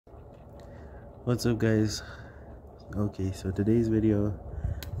What's up, guys? Okay, so today's video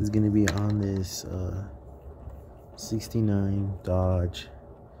is gonna be on this 69 Dodge,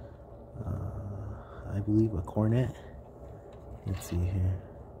 I believe a Cornet. Let's see here.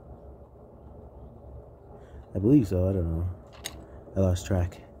 I believe so, I don't know, I lost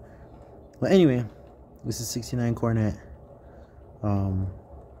track. But anyway, this is 69 Cornet.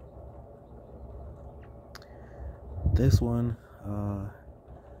 This one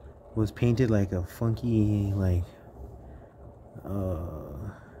was painted like a funky, like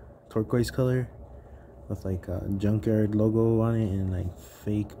turquoise color with like a junkyard logo on it and like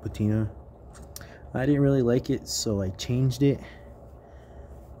fake patina. I didn't really like it, so I changed it.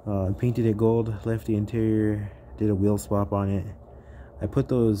 Painted it gold, left the interior, did a wheel swap on it. I put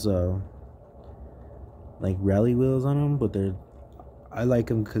those like rally wheels on them, but I like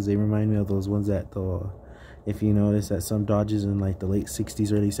them because they remind me of those ones that if you notice that some Dodges in like the late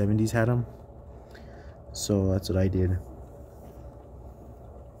 60s, early 70s had them. So that's what I did.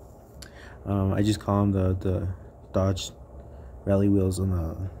 I just call them the Dodge rally wheels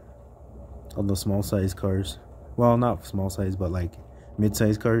on the small size cars. Well, not small size, but like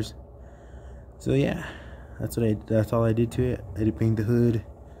mid-size cars. So yeah, that's all I did to it. I didn't paint the hood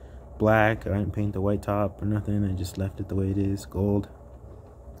black. I didn't paint the white top or nothing. I just left it the way it is, gold.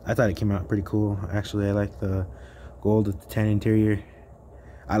 I thought it came out pretty cool. Actually, I like the gold with the tan interior.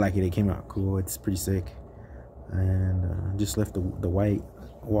 I like it. It came out cool. It's pretty sick. And just left the white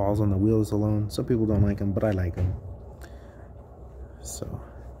walls on the wheels alone. Some people don't like them, but I like them. So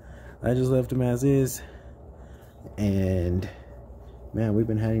I just left them as is. And man, we've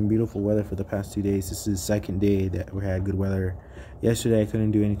been having beautiful weather for the past 2 days. This is the second day that we had good weather. Yesterday I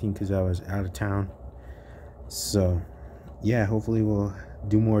couldn't do anything because I was out of town. So yeah, hopefully we'll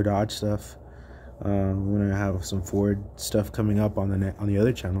do more Dodge stuff. We're gonna have some Ford stuff coming up on the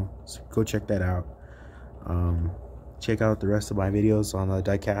other channel, so go check that out. Check out the rest of my videos on the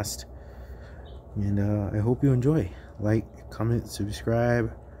diecast, and I hope you enjoy. Like, comment,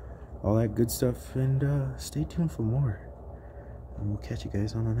 subscribe, all that good stuff, and stay tuned for more, and we'll catch you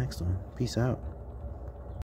guys on the next one. Peace out.